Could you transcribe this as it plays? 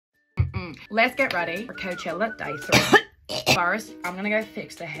Let's get ready for Coachella day 3. First, I'm gonna go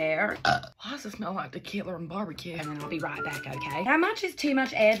fix the hair. Why does it smell like tequila and barbecue? And then I'll be right back, okay? How much is too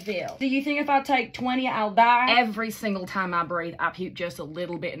much Advil? Do you think if I take 20, I'll die? Every single time I breathe, I puke just a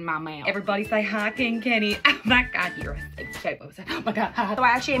little bit in my mouth. Everybody say hi, King Kenny. Oh my God, you're a safe. Oh my God. So I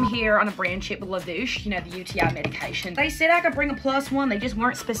actually am here on a brand ship with LaVouche, you know, the UTI medication. They said I could bring a +1. They just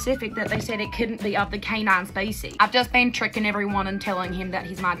weren't specific that they said it couldn't be of the canine species. I've just been tricking everyone and telling him that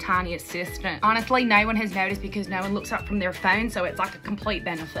he's my tiny assistant. Honestly, no one has noticed because no one looks up from their phone, so it's like a complete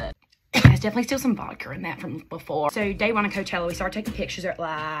benefit. There's definitely still some vodka in that from before. So day 1 of Coachella, we started taking pictures at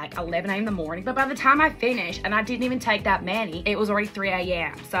like 11 a.m. in the morning. But by the time I finished, and I didn't even take that many, it was already 3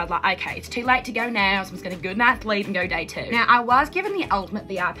 a.m. So I was like, okay, it's too late to go now. So I'm just gonna good night sleep and go day 2. Now, I was given the ultimate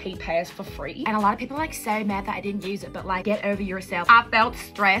VIP pass for free. And a lot of people are like so mad that I didn't use it. But like, get over yourself. I felt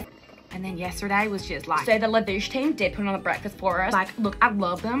stressed. And then yesterday was just like, so the LaVouche team did put on the breakfast for us. Like, look, I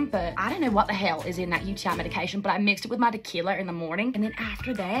love them, but I don't know what the hell is in that UTI medication, but I mixed it with my tequila in the morning. And then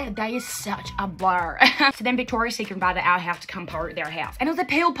after that, the day is such a blur. So then Victoria's Secret invited our house to come party at their house. And it was a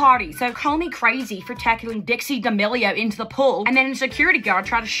pool party. So call me crazy for tackling Dixie D'Amelio into the pool. And then a security guard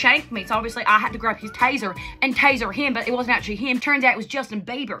tried to shank me. So obviously I had to grab his taser and taser him, but it wasn't actually him. Turns out it was Justin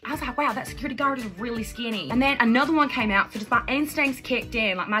Bieber. I was like, wow, that security guard is really skinny. And then another one came out. So just my instincts kicked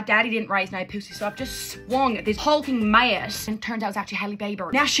in. Like my daddy didn't raise no pussy, so I've just swung at this hulking mess, and it turns out it was actually Hailey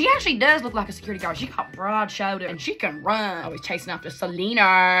Bieber. Now she actually does look like a security guard. She got broad shoulder and she can run. Always chasing after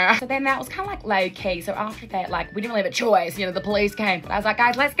Selena. So then that was kind of like low key. So after that, like we didn't really have a choice. You know, the police came. But I was like,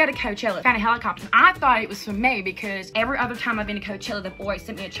 guys, let's go to Coachella. Found a helicopter. And I thought it was for me because every other time I've been to Coachella, they've always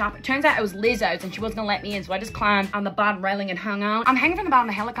sent me a chopper. It turns out it was Lizzo's and she wasn't gonna let me in, so I just climbed on the bottom railing and hung on. I'm hanging from the bottom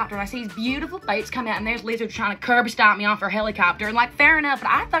of the helicopter and I see these beautiful boats come out, and there's Lizzo trying to curb stomp me off her helicopter. And like, fair enough, but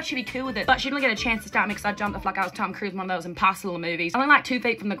I thought she'd be cool with it. But she didn't get a chance to stop me because I jumped off like I was Tom Cruise in one of those impossible movies. Only like 2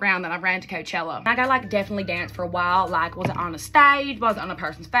 feet from the ground, then I ran to Coachella. And I got like definitely danced for a while. Like, was it on a stage? Was it on a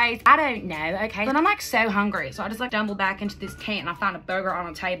person's face? I don't know, okay? Then I'm like so hungry. So I just like stumbled back into this tent and I found a burger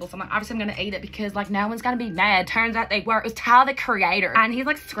on a table. So I'm like, obviously I'm gonna eat it because like no one's gonna be mad. Turns out they were. It was Tyler, the creator. And he's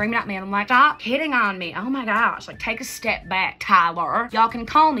like screaming at me and I'm like, stop hitting on me. Oh my gosh. Like, take a step back, Tyler. Y'all can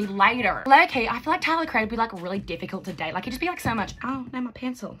call me later. Okay, I feel like Tyler, the creator, would be like really difficult to date. Like, he'd just be like so much, oh, no, my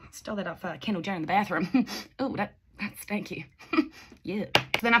pencil. I stole that off Kendall Jenner in the bathroom. Oh, that's stinky. Yeah.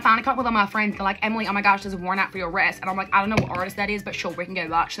 So then I finally caught with all my friends. They're like, Emily, oh my gosh, there's a warrant out for your arrest. And I'm like, I don't know what artist that is, but sure, we can go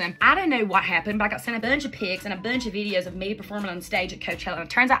watch them. I don't know what happened, but I got sent a bunch of pics and a bunch of videos of me performing on stage at Coachella. And it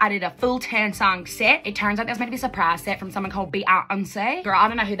turns out I did a full 10-song set. It turns out there was meant to be a surprise set from someone called Beyonce. Girl, I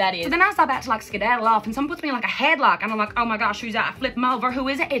don't know who that is. So then I was about to like skedaddle off and someone puts me in like a headlock. And I'm like, oh my gosh, who's that? I flip them over. Who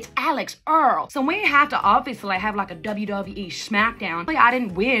is it? It's Alex Earl. So we have to obviously have like a WWE SmackDown. I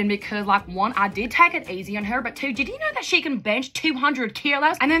didn't win because like 1, I did take it easy on her, but 2, did you know that she can bench 200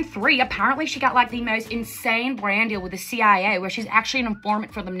 kilos? And then 3, apparently she got like the most insane brand deal with the CIA where she's actually an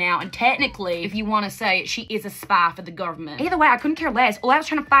informant for them now. And technically, if you want to say it, she is a spy for the government. Either way, I couldn't care less. All I was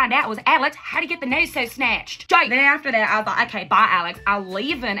trying to find out was, Alex, how do you get the nose so snatched? Jake. Then after that, I was like, okay, bye, Alex. I'm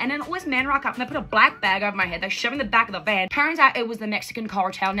leaving. And then all this men rock up and they put a black bag over my head. They shove in the back of the van. Turns out it was the Mexican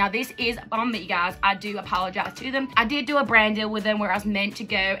cartel. Now, this is on me, guys. I do apologize to them. I did do a brand deal with them where I was meant to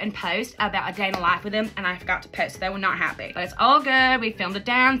go and post about a day in the life with them, and I forgot to post. So they were not happy. But it's all good. We filmed a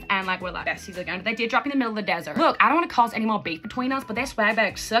dance, and like we're like besties again. They did drop in the middle of the desert. Look, I don't want to cause any more beef between us, but their swag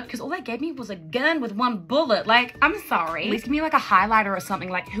bags suck because all they gave me was a gun with 1 bullet. Like, I'm sorry. At least give me like a highlighter or something.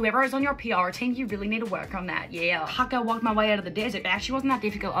 Like, whoever is on your PR team, you really need to work on that. Yeah. Fuck, I walked my way out of the desert. It actually wasn't that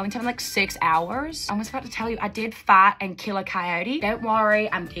difficult. Only took like 6 hours. I was about to tell you, I did fight and kill a coyote. Don't worry,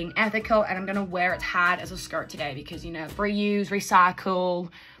 I'm being ethical and I'm gonna wear its hide as a skirt today because, you know, reuse, recycle,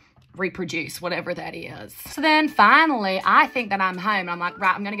 reproduce, whatever that is. So then finally, I think that I'm home. I'm like,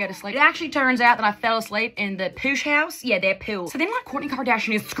 right, I'm gonna go to sleep. It actually turns out that I fell asleep in the poosh house. Yeah, their pool. So then like Kourtney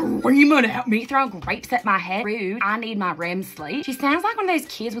Kardashian is screaming at me, throwing grapes at my head. Rude. I need my REM sleep. She sounds like one of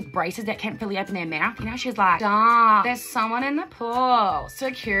those kids with braces that can't really open their mouth. You know, she's like, stop. There's someone in the pool.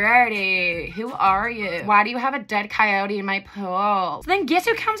 Security. Who are you? Why do you have a dead coyote in my pool? So then guess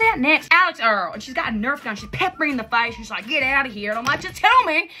who comes out next? Alex Earl. And she's got a Nerf gun. She's peppering in the face. She's like, get out of here. And I'm like, just tell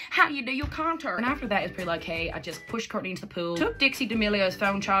me how you do your contour. And after that, it's pretty low-key. I just pushed Kourtney into the pool, took Dixie D'Amelio's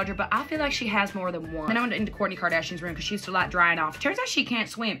phone charger, but I feel like she has more than one. Then I went into Kourtney Kardashian's room because she's still like drying off. Turns out she can't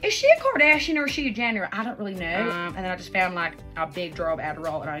swim. Is she a Kardashian or is she a Jenner? I don't really know. And then I just found like a big jar of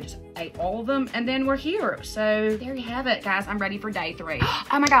Adderall and I just ate all of them. And then we're here. So there you have it, guys. I'm ready for day 3.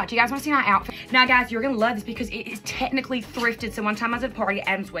 Oh my God, do you guys want to see my outfit? Now, guys, you're gonna love this because it is technically thrifted. So one time I was at a party at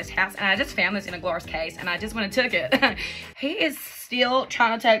Adam's West House and I just found this in a glass case and I just went and took it. He is still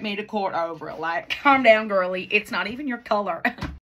trying to take me to court over it. Like, calm down, girly. It's not even your color.